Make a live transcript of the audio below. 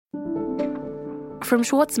From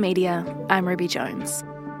Schwartz Media, I'm Ruby Jones.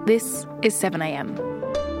 This is 7am.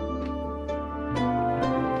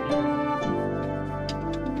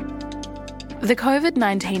 The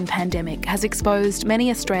COVID-19 pandemic has exposed many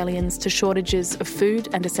Australians to shortages of food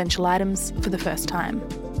and essential items for the first time.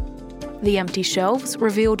 The empty shelves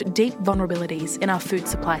revealed deep vulnerabilities in our food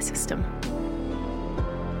supply system.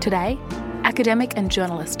 Today, academic and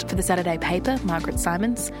journalist for the Saturday paper, Margaret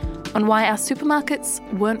Simons, on why our supermarkets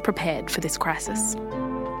weren't prepared for this crisis.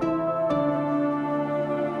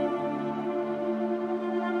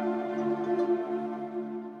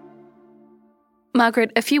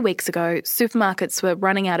 Margaret, a few weeks ago, supermarkets were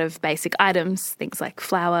running out of basic items, things like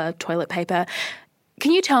flour, toilet paper.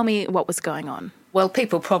 Can you tell me what was going on? Well,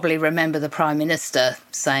 people probably remember the Prime Minister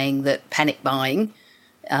saying that panic buying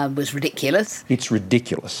was ridiculous. It's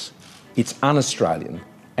ridiculous. It's un-Australian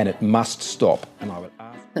and it must stop. And I would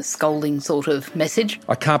ask... A scolding sort of message.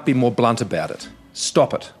 I can't be more blunt about it.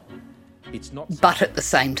 Stop it. It's not... But at the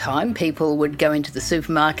same time, people would go into the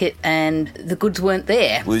supermarket and the goods weren't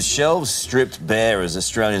there. With shelves stripped bare as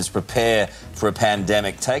Australians prepare for a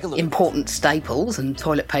pandemic, take a look. Important staples, and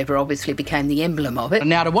toilet paper obviously became the emblem of it.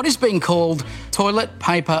 Now to what is being called toilet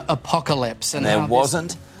paper apocalypse. And there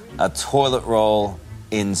wasn't a toilet roll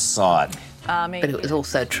in sight. But it was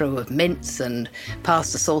also true of mince and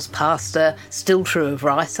pasta sauce pasta, still true of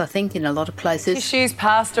rice, I think, in a lot of places. Tissues,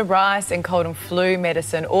 pasta, rice and cold and flu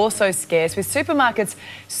medicine also scarce, with supermarkets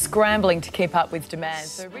scrambling to keep up with demand.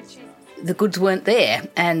 So the goods weren't there,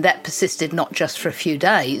 and that persisted not just for a few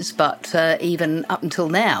days, but even up until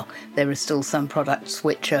now. There are still some products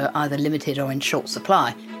which are either limited or in short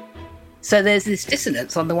supply. So there's this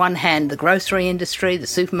dissonance. On the one hand, the grocery industry, the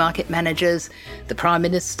supermarket managers, the Prime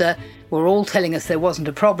Minister were all telling us there wasn't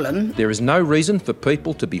a problem. There is no reason for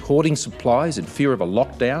people to be hoarding supplies in fear of a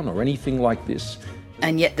lockdown or anything like this.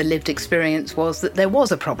 And yet the lived experience was that there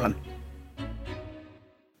was a problem.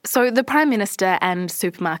 So the Prime Minister and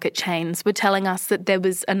supermarket chains were telling us that there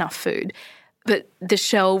was enough food, but the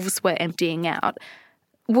shelves were emptying out.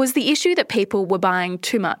 Was the issue that people were buying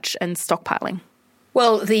too much and stockpiling?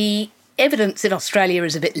 Well, the evidence in Australia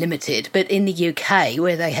is a bit limited, but in the UK,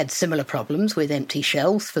 where they had similar problems with empty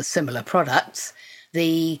shelves for similar products,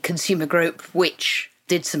 the consumer group which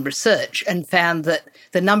did some research and found that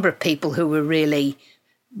the number of people who were really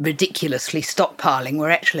ridiculously stockpiling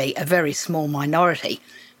were actually a very small minority.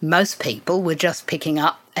 Most people were just picking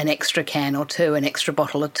up an extra can or two, an extra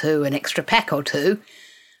bottle or two, an extra pack or two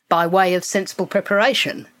by way of sensible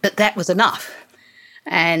preparation. But that was enough.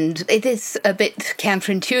 And it is a bit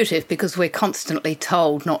counterintuitive because we're constantly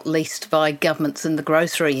told, not least by governments and the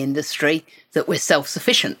grocery industry, that we're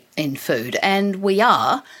self-sufficient in food. And we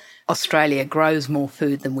are. Australia grows more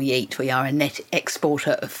food than we eat. We are a net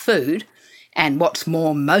exporter of food. And what's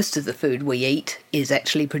more, most of the food we eat is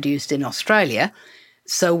actually produced in Australia.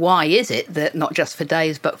 So why is it that not just for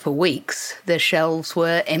days but for weeks the shelves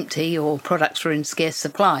were empty or products were in scarce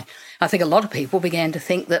supply? I think a lot of people began to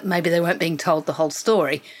think that maybe they weren't being told the whole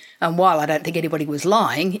story. And while I don't think anybody was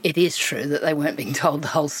lying, it is true that they weren't being told the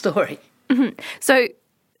whole story. Mm-hmm. So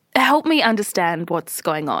help me understand what's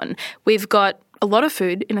going on. We've got a lot of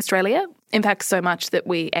food in Australia, in fact so much that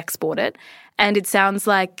we export it, and it sounds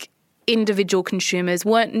like individual consumers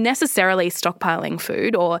weren't necessarily stockpiling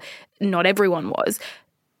food, or not everyone was.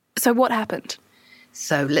 So what happened?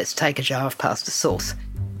 So let's take a jar of pasta sauce.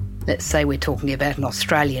 Let's say we're talking about an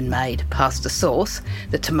Australian-made pasta sauce.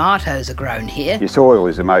 The tomatoes are grown here. Your soil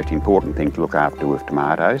is the most important thing to look after with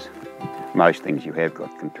tomatoes. Most things you have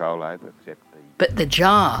got control over, except the... But the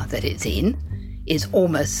jar that it's in is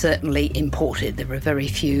almost certainly imported. There are very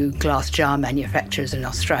few glass jar manufacturers in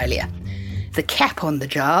Australia. The cap on the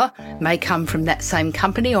jar may come from that same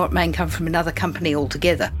company, or it may come from another company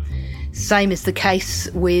altogether. Same is the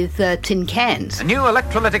case with tin cans. A new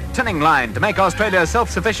electrolytic tinning line to make Australia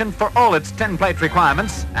self-sufficient for all its tin plate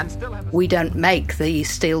requirements and still have... We don't make the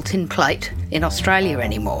steel tin plate in Australia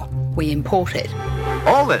anymore. We import it.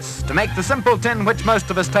 All this to make the simple tin which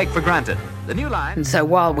most of us take for granted. The new line... And so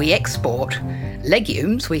while we export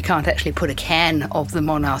legumes, we can't actually put a can of them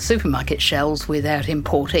on our supermarket shelves without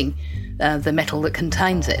importing the metal that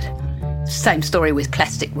contains it. Same story with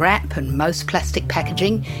plastic wrap and most plastic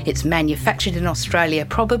packaging. It's manufactured in Australia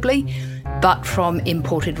probably, but from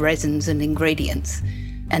imported resins and ingredients.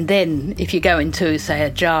 And then if you go into, say,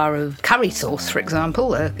 a jar of curry sauce, for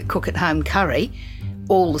example, a cook-at-home curry,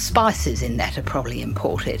 all the spices in that are probably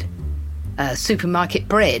imported. Supermarket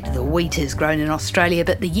bread, the wheat is grown in Australia,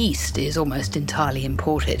 but the yeast is almost entirely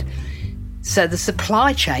imported. So the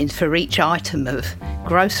supply chains for each item of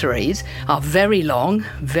groceries are very long,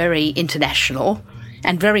 very international,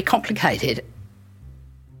 and very complicated.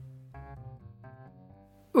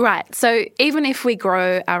 Right. So even if we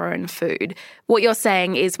grow our own food, what you're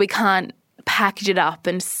saying is we can't package it up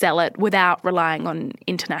and sell it without relying on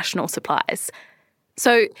international supplies.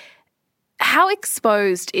 So how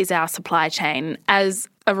exposed is our supply chain as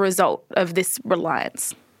a result of this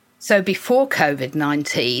reliance? So before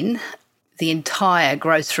COVID-19, the entire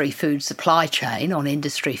grocery food supply chain, on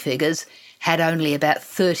industry figures, had only about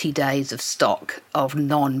 30 days of stock of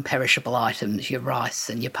non-perishable items, your rice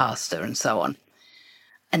and your pasta and so on.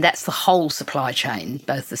 And that's the whole supply chain,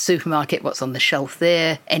 both the supermarket, what's on the shelf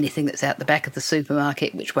there, anything that's out the back of the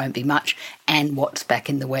supermarket, which won't be much, and what's back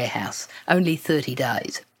in the warehouse. Only 30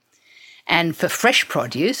 days. And for fresh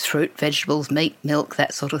produce, fruit, vegetables, meat, milk,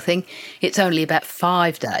 that sort of thing, it's only about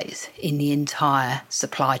 5 days in the entire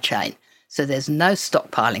supply chain. So there's no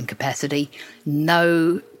stockpiling capacity,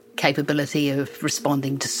 no capability of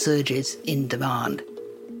responding to surges in demand.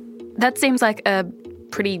 That seems like a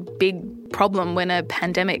pretty big problem when a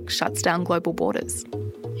pandemic shuts down global borders.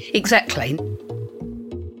 Exactly.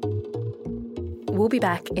 We'll be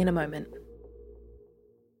back in a moment.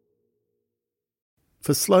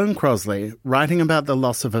 For Sloane Crosley, writing about the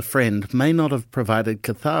loss of a friend may not have provided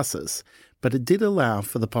catharsis, but it did allow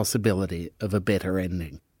for the possibility of a better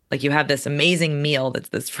ending. Like, you have this amazing meal that's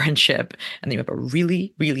this friendship, and then you have a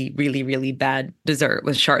really, really, really, really bad dessert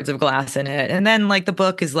with shards of glass in it. And then, like, the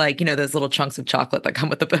book is like, you know, those little chunks of chocolate that come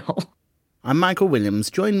with the bill. I'm Michael Williams.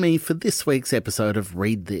 Join me for this week's episode of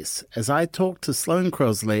Read This as I talk to Sloane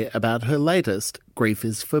Crosley about her latest, Grief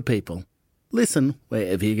is for People. Listen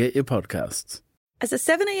wherever you get your podcasts. As a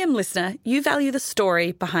 7am listener, you value the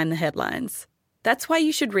story behind the headlines. That's why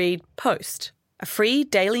you should read Post, a free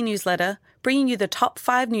daily newsletter bringing you the top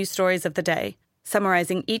 5 news stories of the day,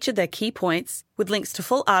 summarising each of their key points with links to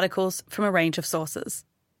full articles from a range of sources.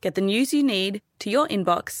 Get the news you need to your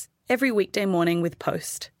inbox every weekday morning with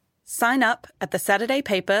Post. Sign up at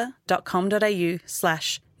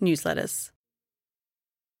thesaturdaypaper.com.au/newsletters.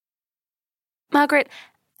 Margaret,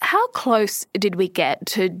 how close did we get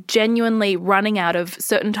to genuinely running out of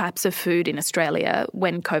certain types of food in Australia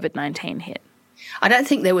when COVID-19 hit? I don't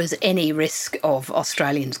think there was any risk of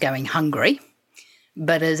Australians going hungry,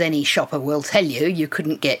 but as any shopper will tell you, you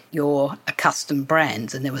couldn't get your accustomed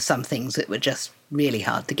brands, and there were some things that were just really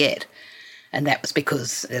hard to get. And that was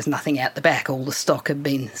because there's nothing out the back. All the stock had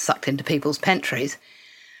been sucked into people's pantries.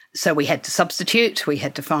 So we had to substitute, we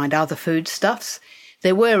had to find other foodstuffs.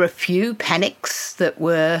 There were a few panics that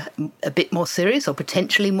were a bit more serious or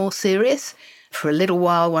potentially more serious. For a little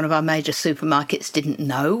while, one of our major supermarkets didn't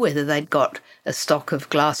know whether they'd got a stock of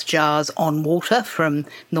glass jars on water from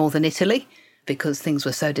northern Italy because things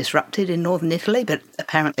were so disrupted in northern Italy, but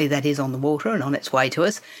apparently that is on the water and on its way to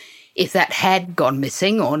us. If that had gone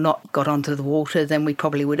missing or not got onto the water, then we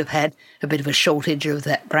probably would have had a bit of a shortage of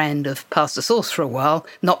that brand of pasta sauce for a while,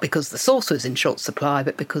 not because the sauce was in short supply,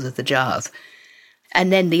 but because of the jars.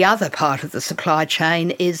 And then the other part of the supply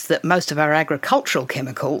chain is that most of our agricultural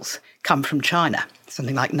chemicals come from China,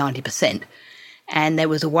 something like 90%. And there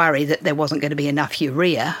was a worry that there wasn't going to be enough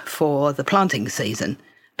urea for the planting season,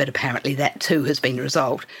 but apparently that too has been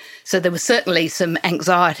resolved. So there were certainly some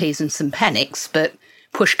anxieties and some panics, but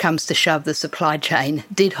push comes to shove, the supply chain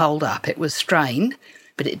did hold up. It was strained,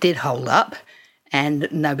 but it did hold up, and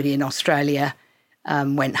nobody in Australia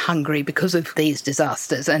went hungry because of these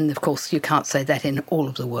disasters. And of course, you can't say that in all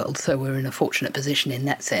of the world, so we're in a fortunate position in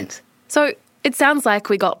that sense. So it sounds like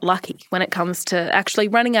we got lucky when it comes to actually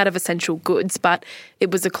running out of essential goods, but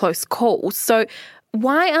it was a close call. So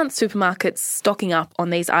why aren't supermarkets stocking up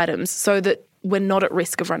on these items so that we're not at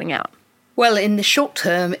risk of running out? Well, in the short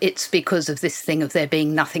term, it's because of this thing of there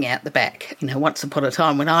being nothing out the back. You know, once upon a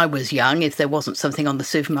time when I was young, if there wasn't something on the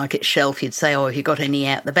supermarket shelf, you'd say, oh, have you got any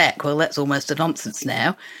out the back? Well, that's almost a nonsense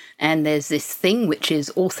now. And there's this thing which is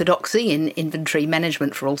orthodoxy in inventory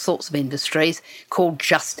management for all sorts of industries called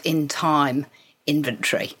just-in-time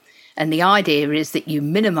inventory. And the idea is that you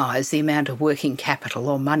minimise the amount of working capital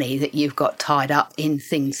or money that you've got tied up in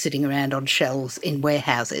things sitting around on shelves in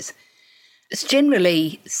warehouses. It's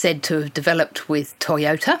generally said to have developed with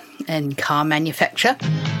Toyota and car manufacture.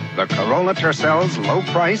 The Corolla Tercels low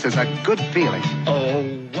price is a good feeling.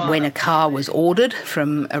 When a car was ordered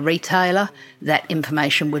from a retailer, that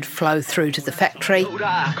information would flow through to the factory.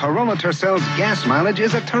 Corolla Tercels gas mileage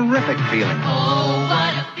is a terrific feeling.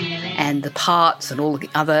 And the parts and all the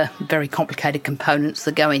other very complicated components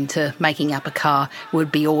that go into making up a car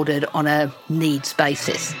would be ordered on a needs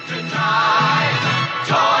basis.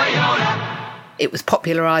 It was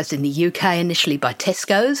popularised in the UK initially by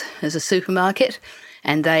Tesco's as a supermarket,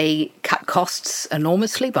 And they cut costs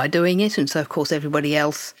enormously by doing it, and so, of course, everybody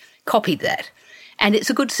else copied that. And it's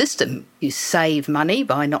a good system. You save money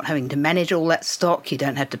by not having to manage all that stock. You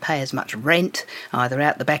don't have to pay as much rent, either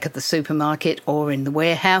out the back of the supermarket or in the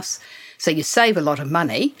warehouse. So you save a lot of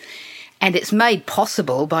money. And it's made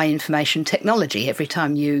possible by information technology. Every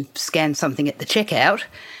time you scan something at the checkout,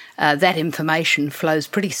 that information flows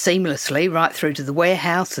pretty seamlessly right through to the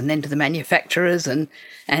warehouse and then to the manufacturers and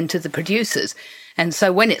to the producers. And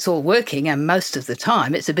so when it's all working, and most of the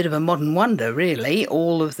time, it's a bit of a modern wonder, really.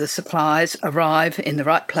 All of the supplies arrive in the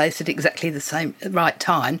right place at exactly the right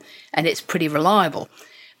time, and it's pretty reliable.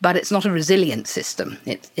 But it's not a resilient system.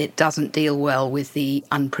 It doesn't deal well with the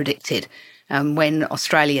unpredicted. When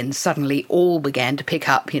Australians suddenly all began to pick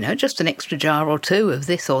up, just an extra jar or two of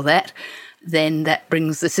this or that, then that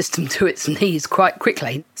brings the system to its knees quite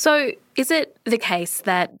quickly. So is it the case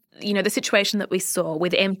that, the situation that we saw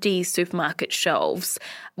with empty supermarket shelves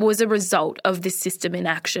was a result of this system in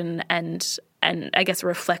action and I guess a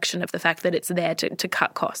reflection of the fact that it's there to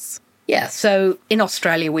cut costs? Yeah, so in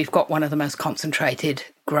Australia, we've got one of the most concentrated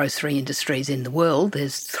grocery industries in the world.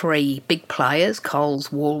 There's 3 big players, Coles,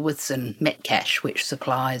 Woolworths and Metcash, which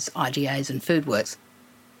supplies IGAs and Foodworks.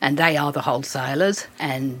 And they are the wholesalers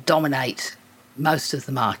and dominate most of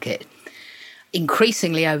the market.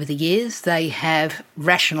 Increasingly over the years, they have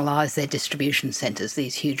rationalised their distribution centres,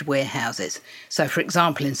 these huge warehouses. So, for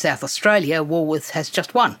example, in South Australia, Woolworths has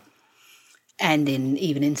just one. And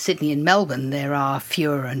even in Sydney and Melbourne, there are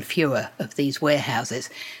fewer and fewer of these warehouses.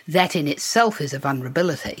 That in itself is a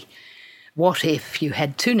vulnerability. What if you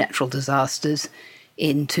had 2 natural disasters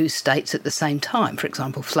in 2 states at the same time? For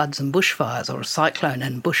example, floods and bushfires, or a cyclone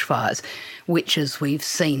and bushfires, which, as we've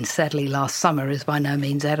seen sadly last summer, is by no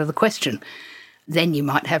means out of the question. Then you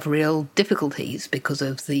might have real difficulties because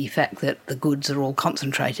of the fact that the goods are all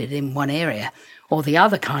concentrated in one area. Or the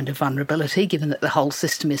other kind of vulnerability, given that the whole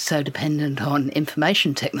system is so dependent on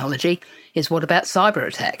information technology, is what about cyber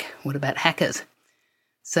attack? What about hackers?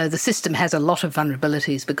 So the system has a lot of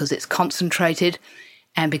vulnerabilities because it's concentrated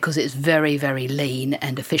and because it's very, very lean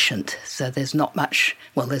and efficient. So there's not much,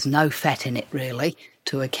 there's no fat in it really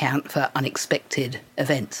to account for unexpected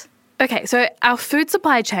events. Okay, so our food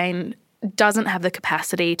supply chain doesn't have the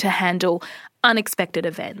capacity to handle unexpected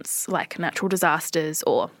events like natural disasters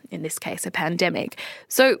or, in this case, a pandemic.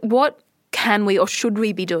 So what can we or should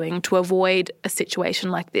we be doing to avoid a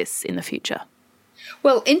situation like this in the future?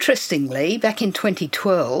 Well, interestingly, back in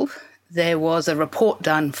 2012, there was a report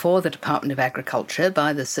done for the Department of Agriculture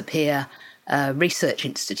by the Sapir Research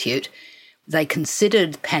Institute. They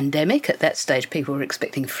considered pandemic. At that stage, people were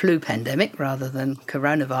expecting flu pandemic rather than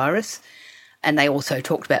coronavirus. And they also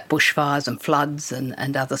talked about bushfires and floods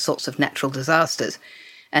and other sorts of natural disasters.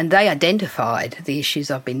 And they identified the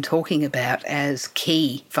issues I've been talking about as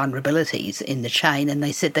key vulnerabilities in the chain, and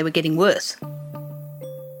they said they were getting worse.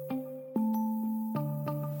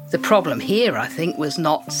 The problem here, I think, was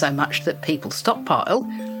not so much that people stockpile,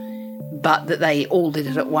 but that they all did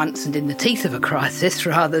it at once and in the teeth of a crisis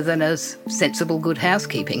rather than as sensible good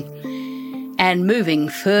housekeeping. And moving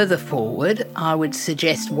further forward, I would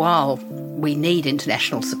suggest while we need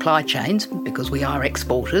international supply chains, because we are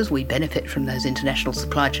exporters, we benefit from those international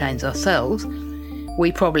supply chains ourselves,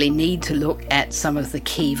 we probably need to look at some of the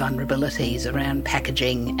key vulnerabilities around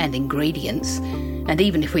packaging and ingredients. And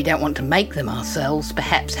even if we don't want to make them ourselves,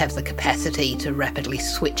 perhaps have the capacity to rapidly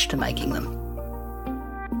switch to making them.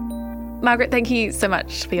 Margaret, thank you so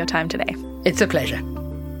much for your time today. It's a pleasure.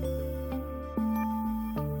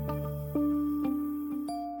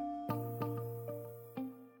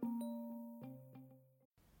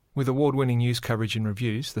 With award-winning news coverage and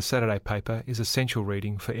reviews, The Saturday Paper is essential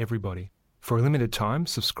reading for everybody. For a limited time,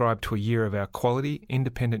 subscribe to a year of our quality,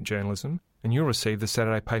 independent journalism, and you'll receive The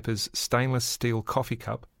Saturday Paper's stainless steel coffee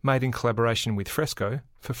cup, made in collaboration with Fresco,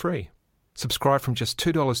 for free. Subscribe from just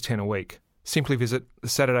 $2.10 a week. Simply visit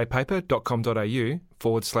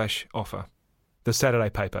thesaturdaypaper.com.au/offer. The Saturday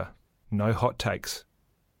Paper. No hot takes.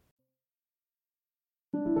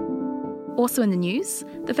 Also in the news,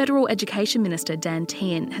 the Federal Education Minister Dan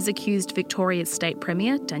Tehan has accused Victoria's State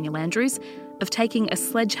Premier, Daniel Andrews, of taking a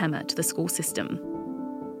sledgehammer to the school system.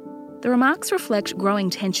 The remarks reflect growing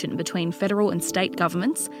tension between federal and state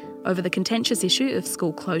governments over the contentious issue of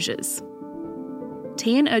school closures.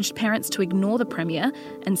 Tehan urged parents to ignore the Premier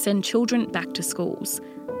and send children back to schools.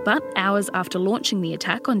 But hours after launching the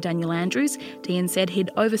attack on Daniel Andrews, Tehan said he'd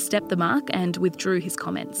overstepped the mark and withdrew his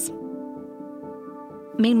comments.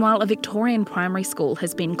 Meanwhile, a Victorian primary school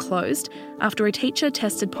has been closed after a teacher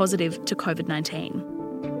tested positive to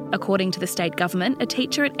COVID-19. According to the state government, a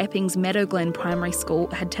teacher at Epping's Meadowglen Primary School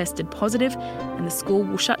had tested positive, and the school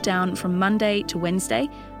will shut down from Monday to Wednesday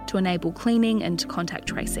to enable cleaning and contact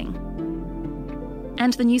tracing.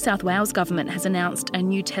 And the New South Wales government has announced a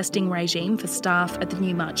new testing regime for staff at the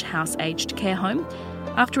Newmarch House Aged Care Home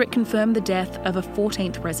after it confirmed the death of a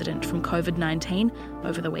 14th resident from COVID-19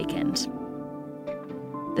 over the weekend.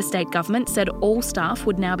 The state government said all staff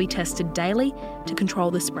would now be tested daily to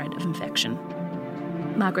control the spread of infection.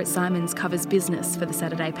 Margaret Simons covers business for the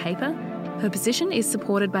Saturday paper. Her position is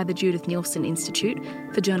supported by the Judith Neilson Institute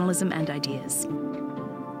for Journalism and Ideas.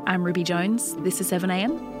 I'm Ruby Jones. This is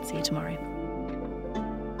 7am. See you tomorrow.